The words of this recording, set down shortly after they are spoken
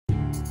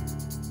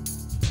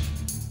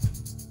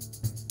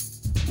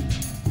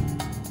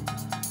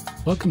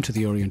Welcome to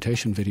the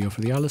orientation video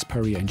for the Alice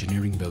Perry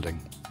Engineering Building.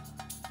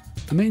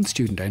 The main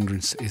student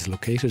entrance is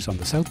located on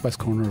the southwest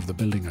corner of the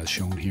building as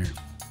shown here.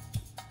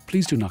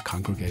 Please do not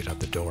congregate at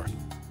the door.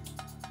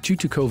 Due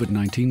to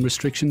COVID-19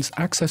 restrictions,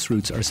 access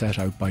routes are set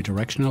out by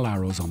directional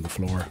arrows on the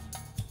floor.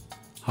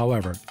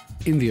 However,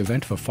 in the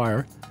event of a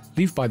fire,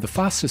 leave by the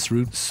fastest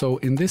route, so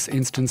in this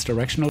instance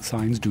directional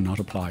signs do not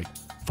apply.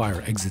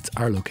 Fire exits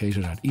are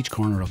located at each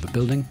corner of the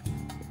building.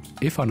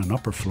 If on an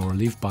upper floor,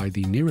 leave by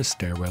the nearest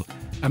stairwell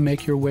and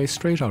make your way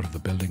straight out of the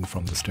building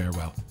from the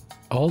stairwell.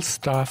 All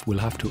staff will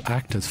have to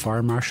act as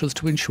fire marshals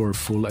to ensure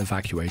full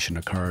evacuation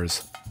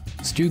occurs.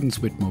 Students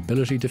with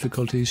mobility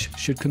difficulties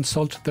should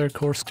consult their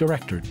course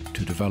director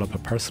to develop a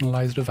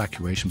personalised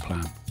evacuation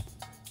plan.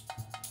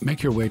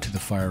 Make your way to the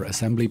fire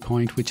assembly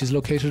point, which is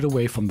located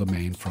away from the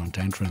main front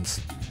entrance.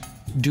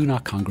 Do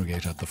not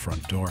congregate at the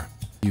front door.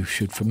 You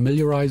should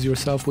familiarise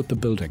yourself with the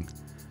building.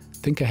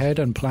 Think ahead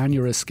and plan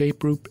your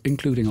escape route,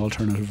 including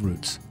alternative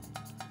routes.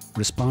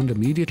 Respond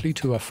immediately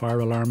to a fire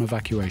alarm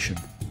evacuation.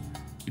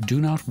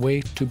 Do not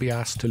wait to be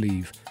asked to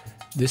leave.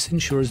 This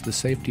ensures the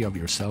safety of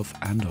yourself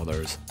and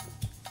others.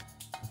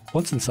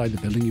 Once inside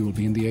the building, you will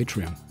be in the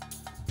atrium.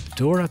 The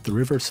door at the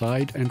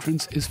riverside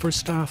entrance is for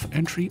staff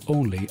entry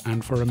only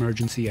and for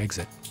emergency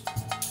exit.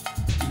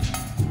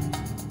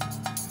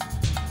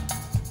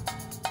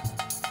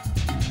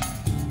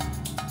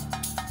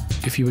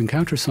 If you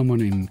encounter someone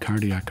in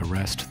cardiac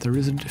arrest, there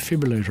is a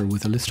defibrillator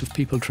with a list of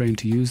people trained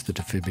to use the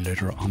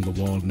defibrillator on the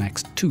wall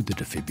next to the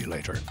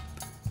defibrillator.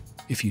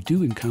 If you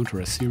do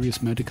encounter a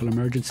serious medical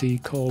emergency,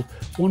 call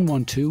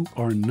 112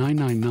 or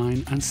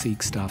 999 and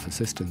seek staff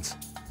assistance.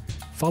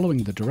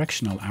 Following the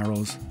directional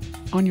arrows,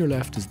 on your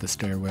left is the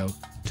stairwell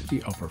to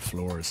the upper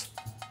floors.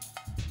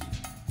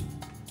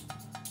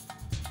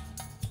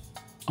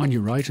 On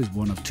your right is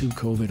one of 2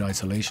 COVID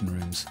isolation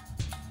rooms.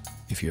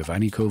 If you have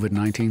any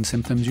COVID-19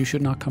 symptoms, you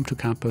should not come to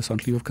campus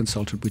until you have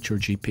consulted with your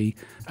GP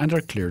and are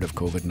cleared of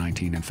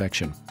COVID-19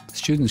 infection.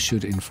 Students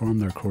should inform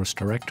their course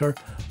director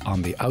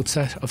on the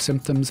outset of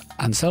symptoms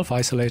and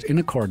self-isolate in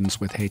accordance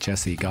with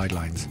HSE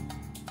guidelines.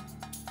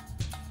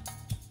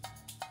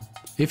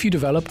 If you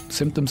develop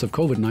symptoms of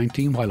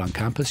COVID-19 while on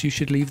campus, you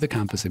should leave the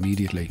campus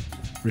immediately.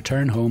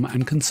 Return home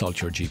and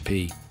consult your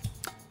GP.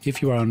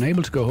 If you are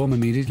unable to go home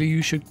immediately,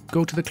 you should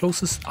go to the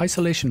closest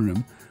isolation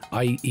room,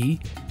 i.e.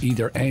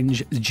 either ENG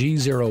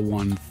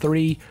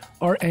G013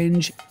 or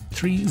ENG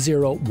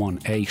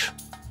 3018.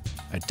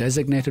 A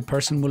designated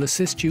person will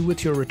assist you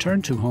with your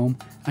return to home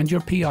and your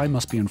PI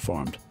must be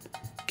informed.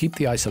 Keep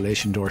the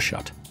isolation door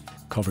shut.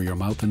 Cover your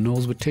mouth and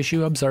nose with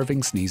tissue,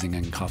 observing sneezing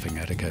and coughing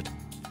etiquette.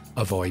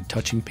 Avoid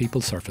touching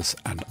people's surface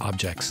and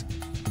objects.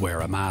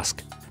 Wear a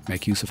mask.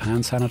 Make use of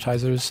hand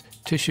sanitizers,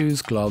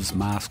 tissues, gloves,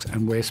 masks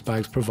and waste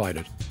bags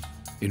provided.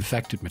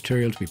 Infected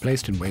material to be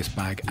placed in waste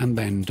bag and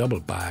then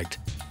double bagged.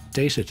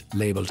 Dated,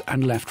 labelled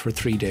and left for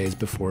 3 days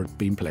before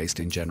being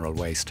placed in general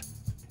waste.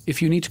 If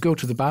you need to go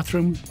to the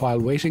bathroom while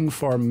waiting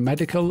for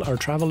medical or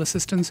travel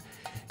assistance,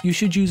 you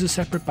should use a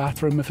separate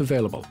bathroom if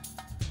available.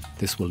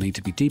 This will need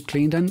to be deep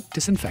cleaned and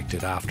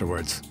disinfected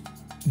afterwards.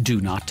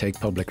 Do not take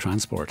public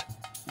transport.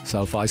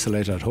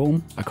 Self-isolate at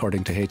home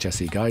according to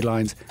HSE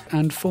guidelines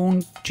and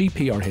phone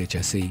GP or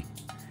HSE.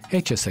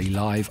 HSE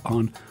live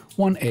on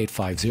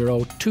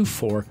 1850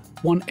 24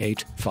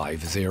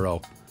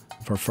 1850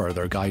 for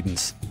further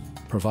guidance.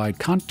 Provide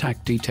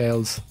contact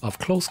details of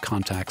close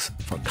contacts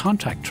for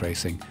contact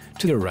tracing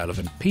to the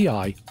relevant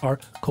PI or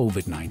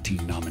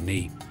COVID-19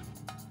 nominee.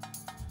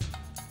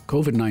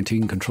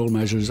 COVID-19 control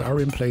measures are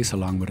in place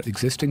along with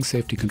existing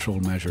safety control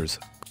measures.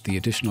 The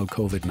additional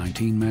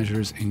COVID-19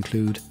 measures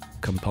include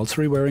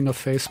compulsory wearing of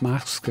face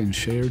masks in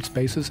shared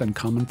spaces and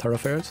common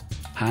thoroughfares.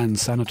 Hand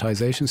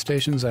sanitisation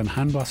stations and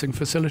hand washing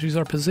facilities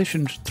are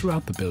positioned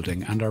throughout the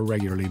building and are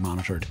regularly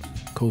monitored.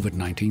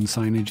 COVID-19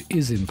 signage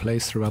is in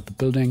place throughout the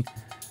building.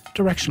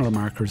 Directional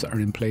markers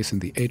are in place in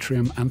the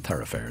atrium and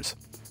thoroughfares.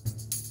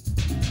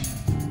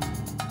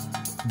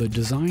 The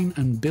Design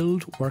and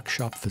Build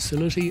Workshop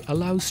facility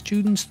allows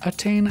students to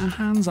attain a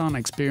hands-on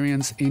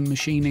experience in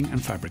machining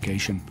and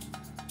fabrication.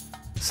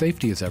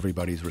 Safety is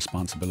everybody's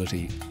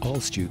responsibility. All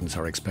students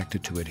are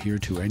expected to adhere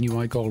to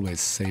NUI Galway's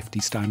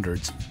safety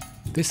standards.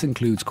 This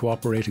includes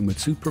cooperating with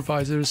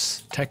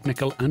supervisors,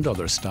 technical and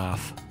other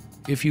staff.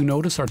 If you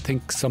notice or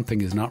think something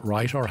is not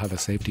right or have a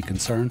safety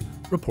concern,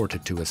 report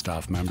it to a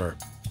staff member.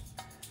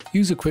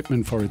 Use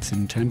equipment for its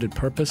intended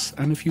purpose,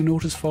 and if you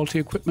notice faulty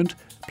equipment,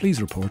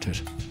 please report it.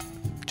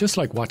 Just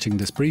like watching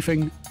this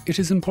briefing, it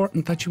is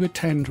important that you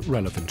attend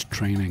relevant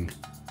training.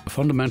 A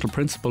fundamental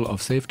principle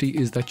of safety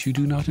is that you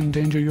do not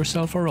endanger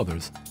yourself or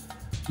others.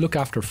 Look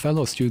after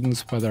fellow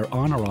students whether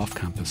on or off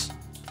campus.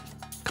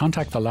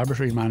 Contact the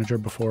laboratory manager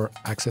before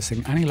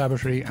accessing any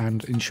laboratory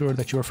and ensure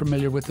that you are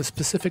familiar with the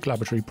specific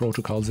laboratory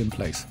protocols in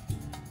place.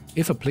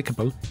 If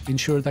applicable,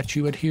 ensure that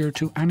you adhere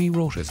to any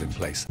rotas in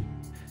place.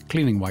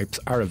 Cleaning wipes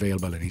are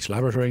available in each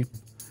laboratory.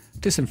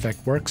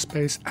 Disinfect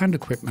workspace and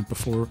equipment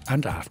before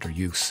and after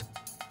use.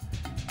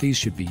 These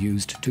should be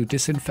used to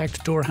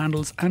disinfect door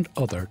handles and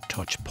other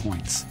touch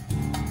points.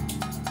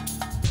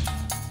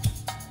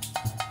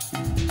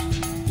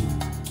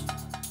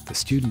 The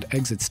student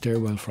exit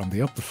stairwell from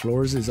the upper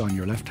floors is on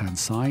your left-hand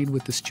side,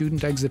 with the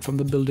student exit from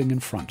the building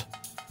in front.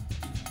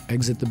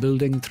 Exit the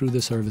building through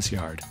the service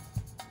yard.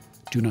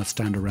 Do not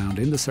stand around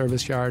in the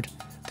service yard.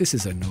 This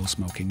is a no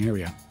smoking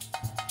area.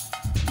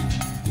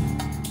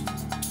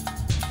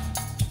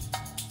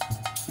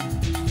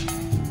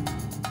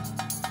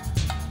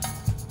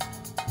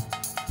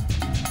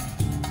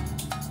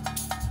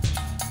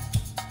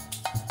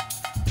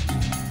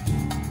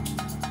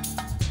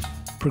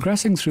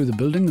 Progressing through the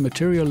building, the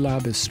material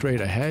lab is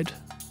straight ahead,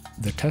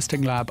 the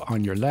testing lab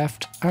on your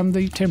left, and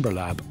the timber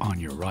lab on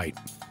your right.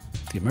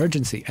 The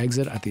emergency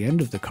exit at the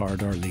end of the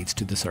corridor leads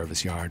to the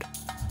service yard.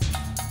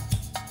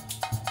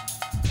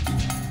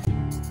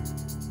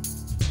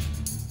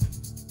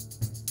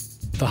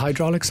 The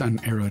Hydraulics and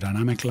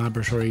Aerodynamic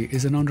Laboratory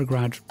is an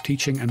undergrad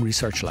teaching and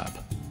research lab.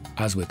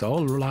 As with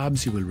all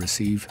labs, you will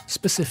receive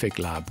specific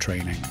lab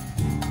training.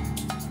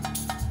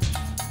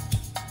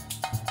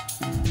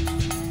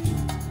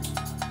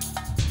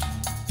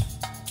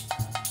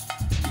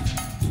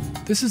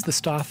 This is the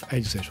staff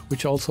exit,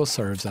 which also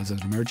serves as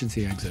an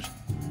emergency exit.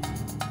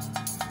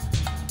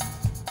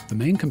 The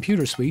main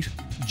computer suite,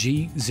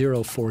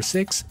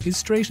 G046, is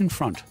straight in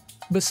front,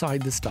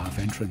 beside the staff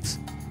entrance.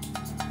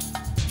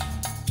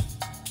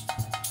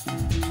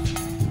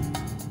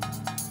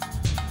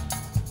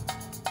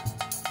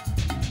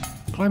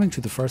 Climbing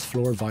to the first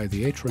floor via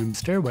the Atrium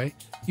stairway,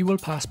 you will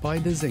pass by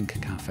the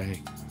Zinc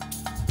Cafe.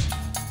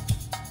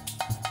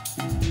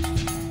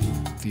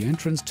 The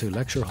entrance to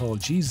Lecture Hall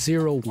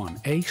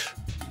G018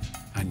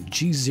 and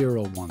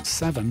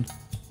G017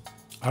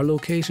 are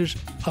located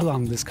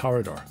along this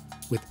corridor,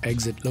 with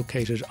exit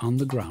located on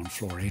the ground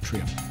floor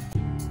atrium.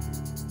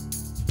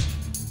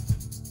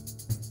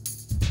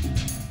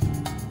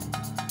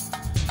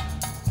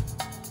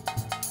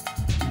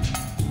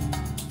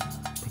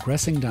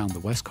 Progressing down the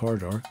west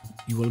corridor,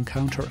 you will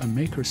encounter a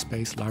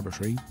makerspace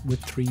laboratory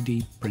with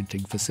 3D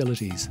printing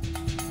facilities.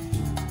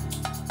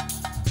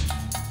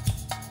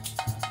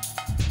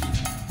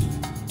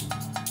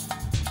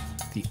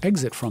 The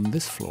exit from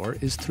this floor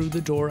is through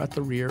the door at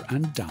the rear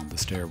and down the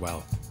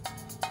stairwell.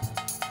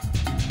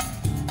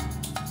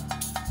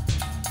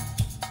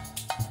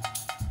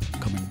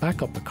 Coming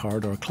back up the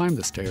corridor, climb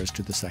the stairs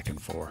to the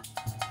second floor.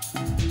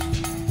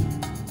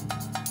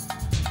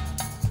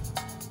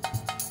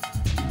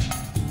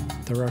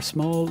 There are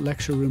small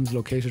lecture rooms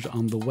located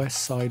on the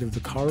west side of the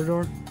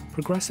corridor.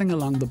 Progressing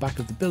along the back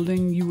of the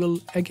building, you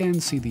will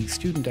again see the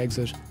student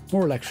exit,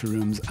 more lecture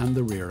rooms and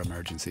the rear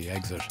emergency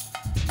exit.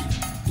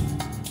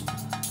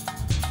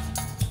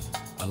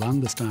 Along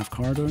the staff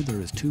corridor,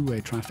 there is two-way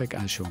traffic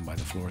as shown by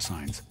the floor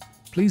signs.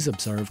 Please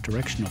observe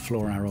directional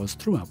floor arrows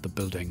throughout the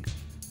building.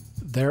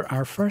 There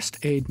are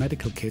first aid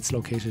medical kits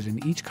located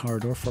in each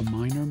corridor for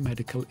minor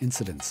medical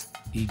incidents,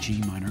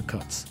 e.g. minor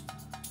cuts.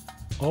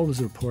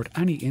 Always report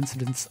any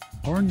incidents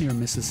or near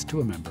misses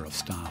to a member of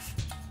staff.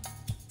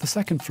 The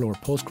second floor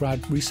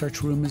postgrad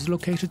research room is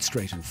located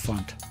straight in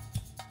front.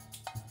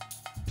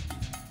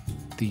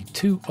 The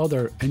two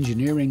other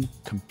engineering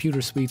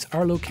computer suites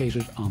are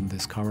located on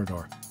this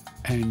corridor.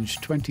 Eng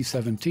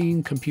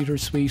 2017 Computer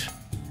Suite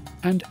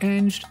and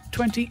Eng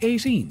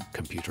 2018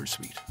 Computer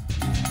Suite.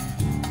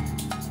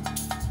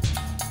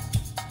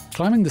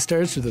 Climbing the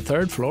stairs to the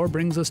third floor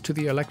brings us to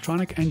the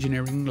Electronic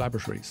Engineering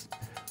Laboratories,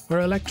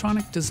 where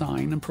electronic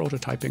design and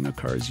prototyping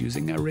occurs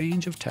using a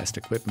range of test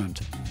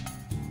equipment.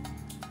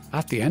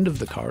 At the end of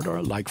the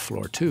corridor, like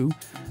floor 2,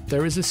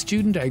 there is a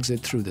student exit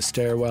through the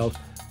stairwell,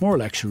 more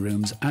lecture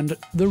rooms and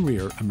the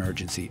rear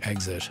emergency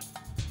exit.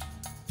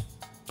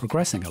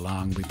 Progressing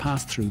along, we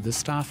pass through the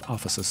staff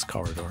offices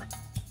corridor.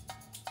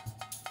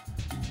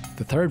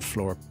 The third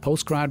floor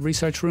postgrad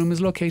research room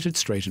is located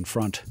straight in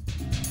front.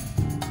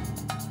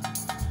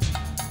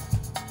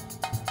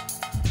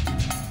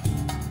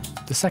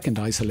 The second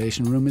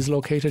isolation room is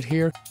located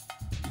here,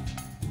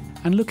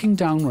 and looking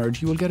downward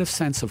you will get a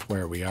sense of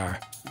where we are.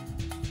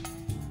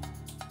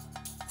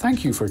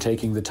 Thank you for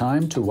taking the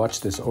time to watch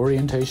this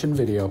orientation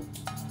video.